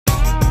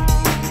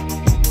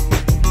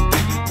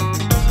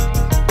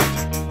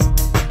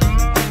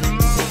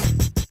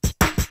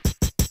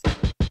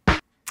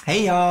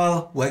Hey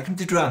y'all, welcome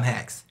to Drum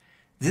Hacks.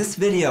 This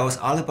video is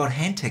all about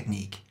hand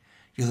technique.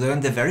 You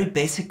learn the very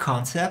basic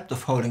concept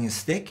of holding a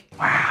stick,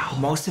 Wow. the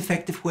most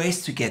effective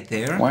ways to get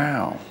there,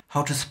 Wow.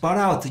 how to spot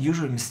out the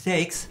usual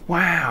mistakes,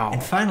 Wow.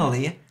 and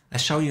finally, I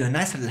show you a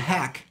nice little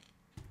hack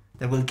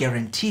that will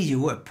guarantee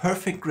you a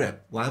perfect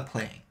grip while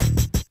playing.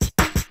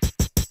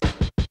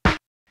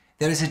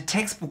 There is a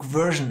textbook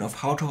version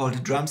of how to hold a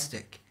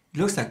drumstick. It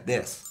looks like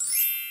this.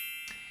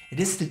 It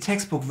is the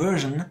textbook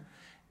version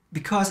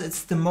because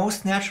it's the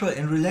most natural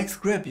and relaxed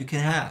grip you can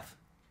have.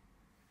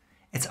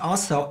 It's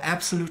also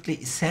absolutely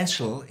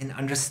essential in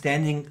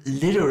understanding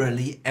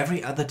literally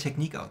every other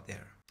technique out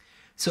there.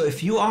 So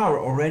if you are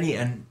already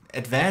an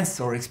advanced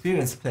or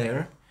experienced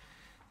player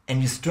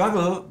and you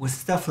struggle with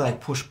stuff like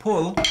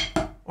push-pull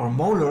or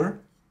molar,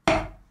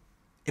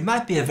 it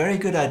might be a very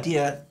good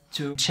idea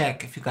to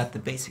check if you got the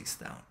basics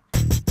down.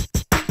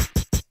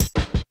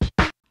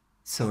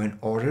 So in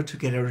order to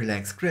get a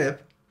relaxed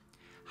grip,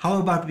 how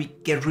about we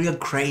get real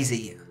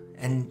crazy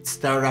and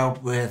start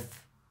out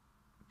with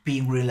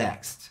being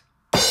relaxed?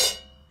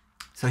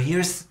 So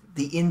here's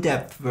the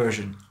in-depth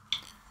version.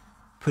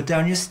 Put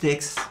down your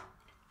sticks.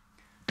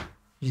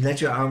 You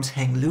let your arms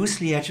hang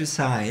loosely at your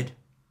side.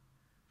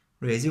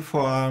 Raise your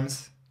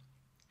forearms.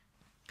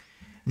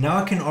 Now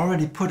I can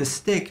already put a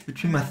stick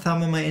between my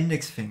thumb and my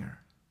index finger.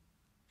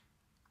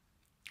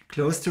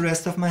 Close the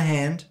rest of my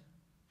hand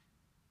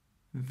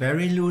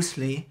very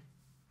loosely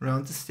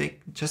around the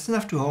stick, just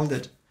enough to hold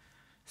it.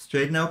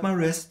 Straighten out my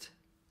wrist,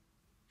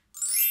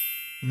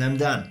 and I'm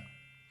done.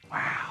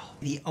 Wow.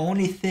 The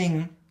only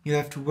thing you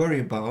have to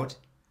worry about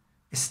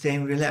is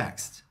staying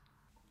relaxed.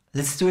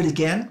 Let's do it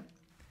again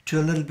to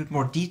a little bit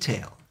more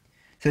detail.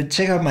 So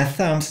check out my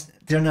thumbs,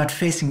 they're not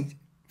facing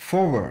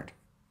forward.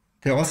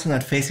 They're also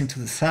not facing to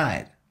the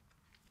side.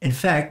 In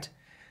fact,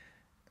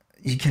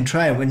 you can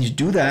try it. When you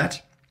do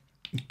that,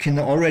 you can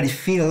already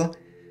feel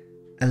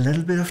a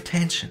little bit of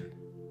tension.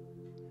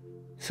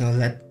 So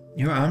let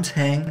your arms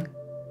hang.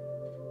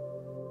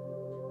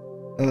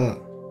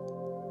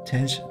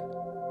 Tension.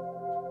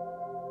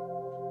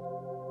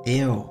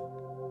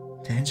 Ew,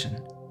 tension.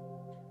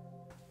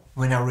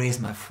 When I raise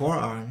my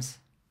forearms,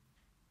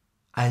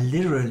 I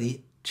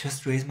literally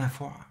just raise my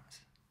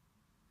forearms.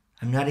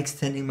 I'm not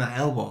extending my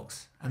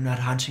elbows. I'm not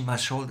hunching my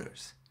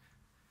shoulders.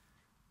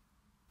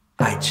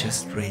 I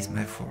just raise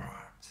my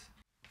forearms.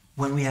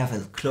 When we have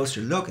a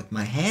closer look at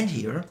my hand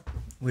here,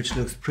 which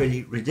looks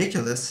pretty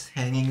ridiculous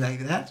hanging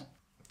like that,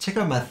 check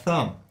out my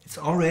thumb. It's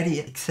already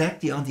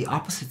exactly on the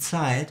opposite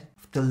side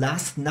of the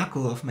last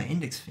knuckle of my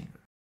index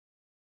finger.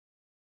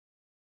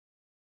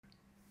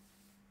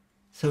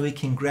 So we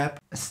can grab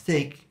a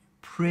stick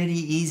pretty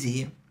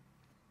easy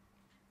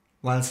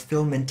while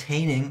still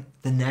maintaining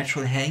the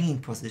natural hanging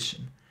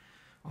position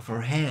of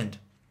our hand.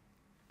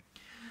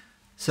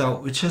 So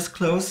we just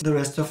close the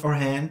rest of our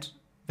hand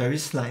very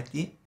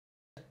slightly.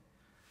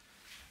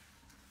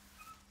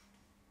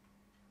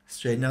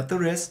 Straighten out the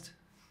wrist,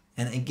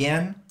 and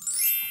again,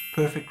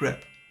 perfect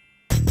grip.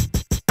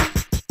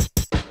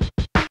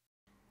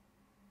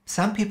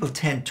 Some people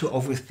tend to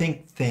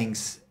overthink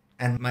things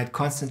and might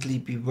constantly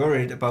be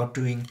worried about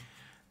doing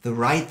the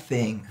right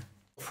thing.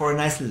 For a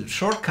nice little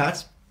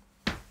shortcut,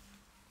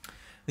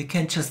 we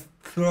can just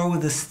throw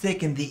the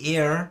stick in the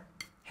air,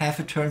 half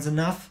a turn's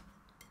enough,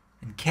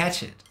 and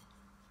catch it.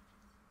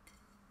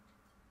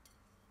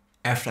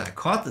 After I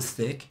caught the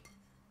stick,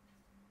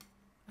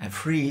 I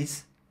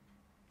freeze,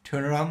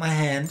 turn around my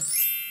hand,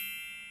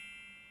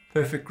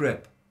 perfect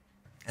grip,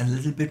 and a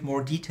little bit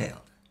more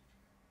detailed.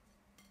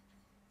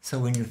 So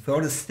when you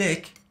throw the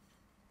stick,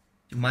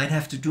 you might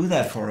have to do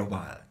that for a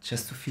while,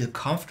 just to feel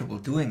comfortable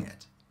doing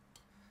it.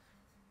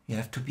 You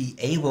have to be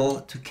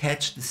able to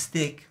catch the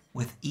stick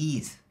with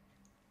ease.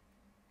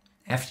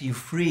 After you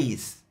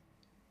freeze,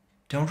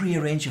 don't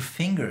rearrange your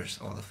fingers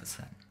all of a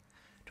sudden.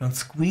 Don't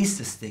squeeze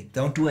the stick,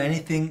 don't do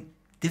anything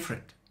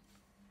different.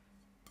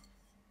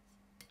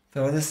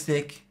 Throw the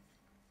stick,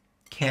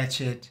 catch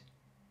it,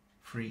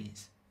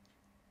 freeze.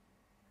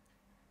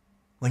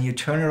 When you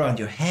turn around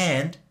your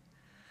hand,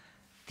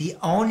 the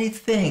only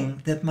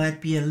thing that might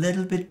be a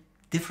little bit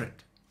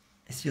different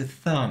is your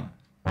thumb.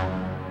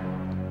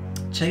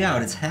 Check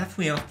out, it's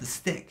halfway off the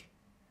stick.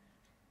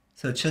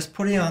 So just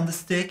put it on the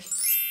stick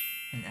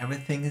and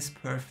everything is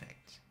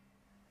perfect.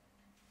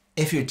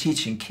 If you're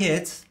teaching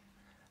kids,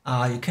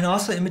 you can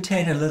also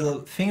imitate a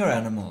little finger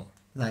animal,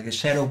 like a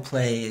shadow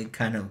play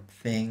kind of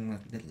thing,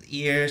 with little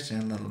ears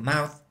and a little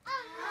mouth.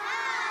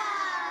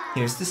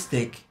 Here's the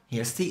stick,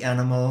 here's the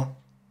animal,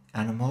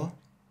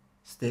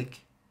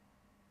 stick.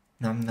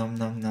 Num num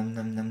num num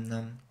num num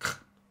num.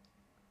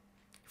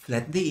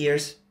 Flatten the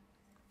ears.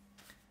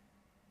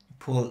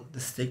 Pull the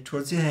stick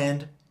towards your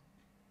hand.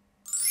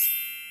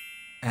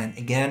 And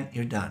again,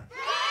 you're done.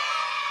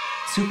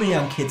 Super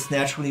young kids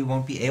naturally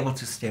won't be able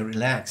to stay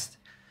relaxed.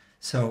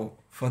 So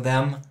for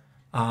them,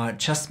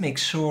 just make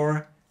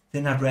sure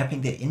they're not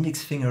wrapping their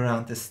index finger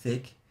around the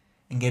stick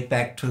and get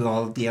back to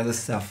all the other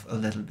stuff a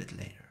little bit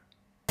later.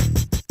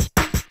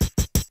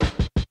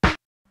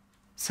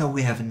 So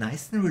we have a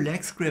nice and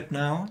relaxed grip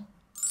now.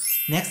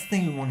 Next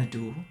thing we want to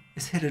do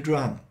is hit a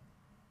drum.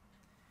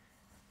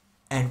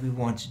 And we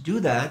want to do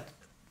that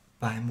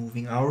by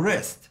moving our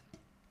wrist.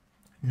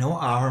 No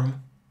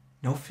arm,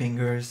 no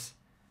fingers,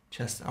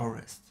 just our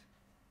wrist.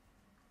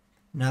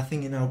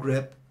 Nothing in our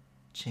grip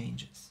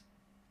changes.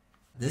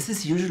 This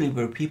is usually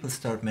where people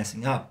start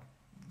messing up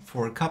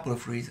for a couple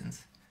of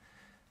reasons.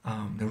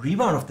 The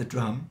rebound of the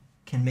drum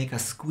can make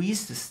us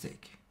squeeze the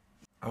stick.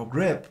 Our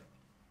grip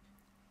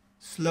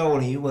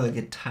slowly will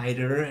get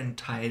tighter and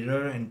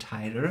tighter and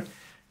tighter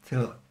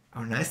till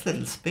our nice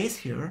little space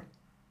here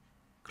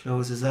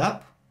closes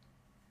up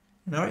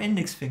and our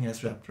index finger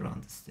is wrapped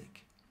around the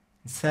stick.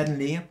 And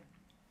suddenly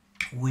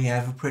we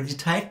have a pretty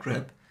tight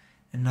grip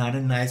and not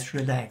a nice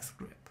relaxed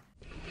grip.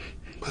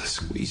 But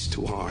squeeze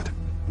too hard.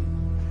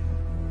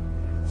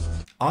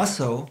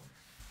 Also,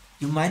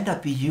 you might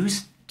not be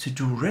used to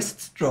do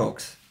wrist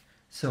strokes,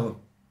 so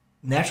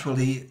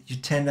naturally you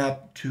tend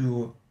up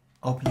to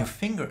open your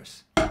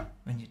fingers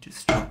when you do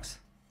strokes.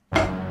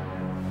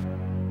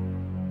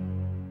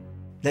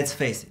 Let's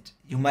face it,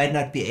 you might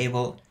not be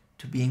able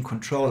to be in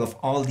control of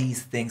all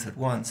these things at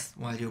once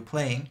while you're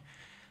playing,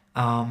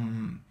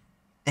 and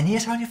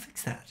here's how you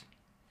fix that.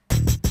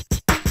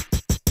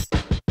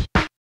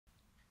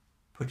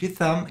 Put your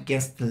thumb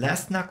against the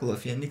last knuckle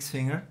of your index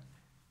finger,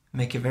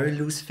 make a very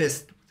loose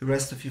fist with the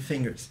rest of your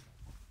fingers.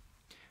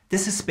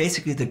 This is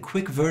basically the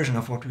quick version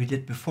of what we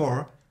did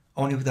before,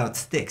 only without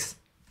sticks.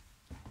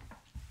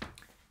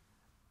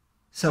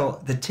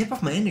 So the tip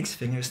of my index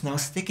finger is now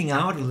sticking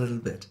out a little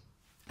bit.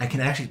 I can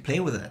actually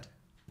play with it.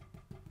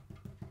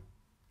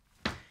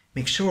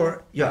 Make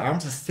sure your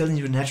arms are still in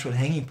your natural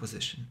hanging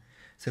position.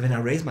 So when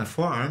I raise my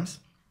forearms,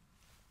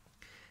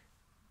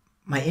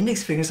 my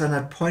index fingers are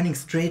not pointing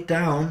straight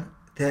down,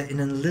 they're in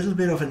a little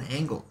bit of an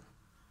angle.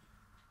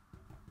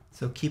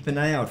 So keep an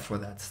eye out for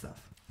that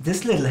stuff.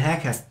 This little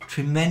hack has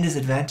tremendous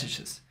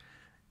advantages.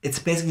 It's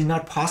basically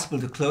not possible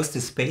to close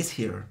this space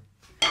here.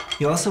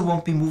 You also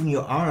won't be moving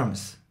your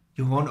arms.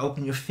 You won't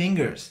open your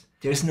fingers.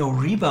 There's no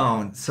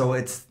rebound, so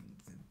it's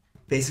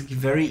basically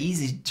very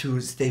easy to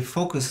stay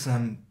focused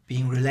on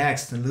being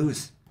relaxed and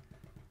loose.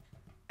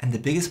 And the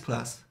biggest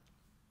plus,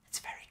 it's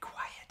very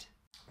quiet.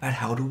 But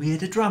how do we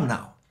hit a drum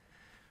now?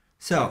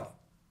 So,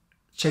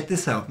 check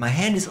this out. My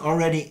hand is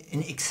already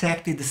in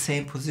exactly the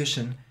same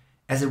position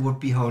as it would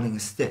be holding a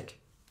stick.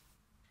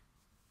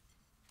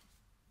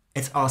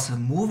 It's also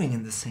moving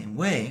in the same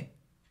way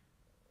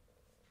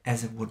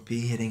as it would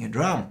be hitting a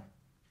drum.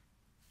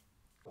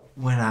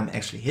 When I'm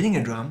actually hitting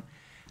a drum,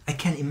 I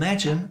can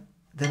imagine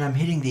that I'm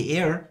hitting the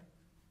air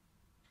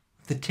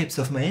with the tips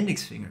of my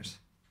index fingers.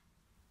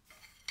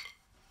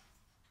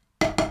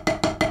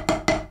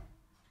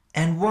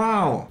 And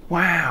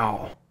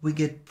wow! We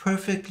get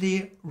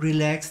perfectly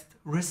relaxed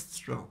wrist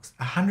strokes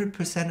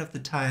 100% of the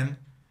time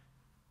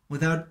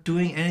without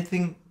doing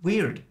anything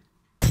weird.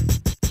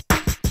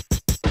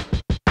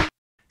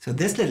 So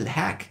this little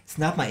hack, it's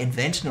not my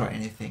invention or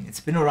anything.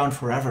 It's been around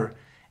forever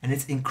and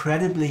it's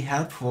incredibly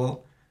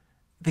helpful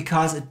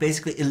because it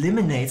basically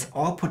eliminates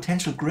all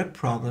potential grip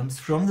problems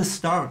from the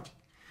start.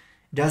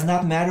 It does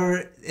not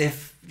matter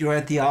if you're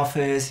at the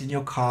office, in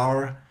your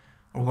car,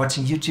 or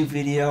watching YouTube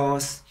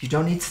videos. You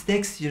don't need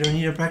sticks, you don't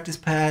need a practice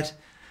pad,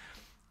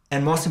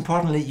 and most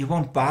importantly, you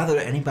won't bother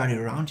anybody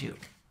around you.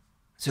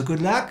 So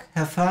good luck,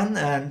 have fun,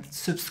 and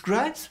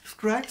subscribe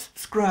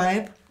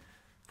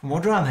for more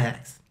drum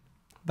hacks.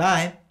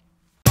 Bye!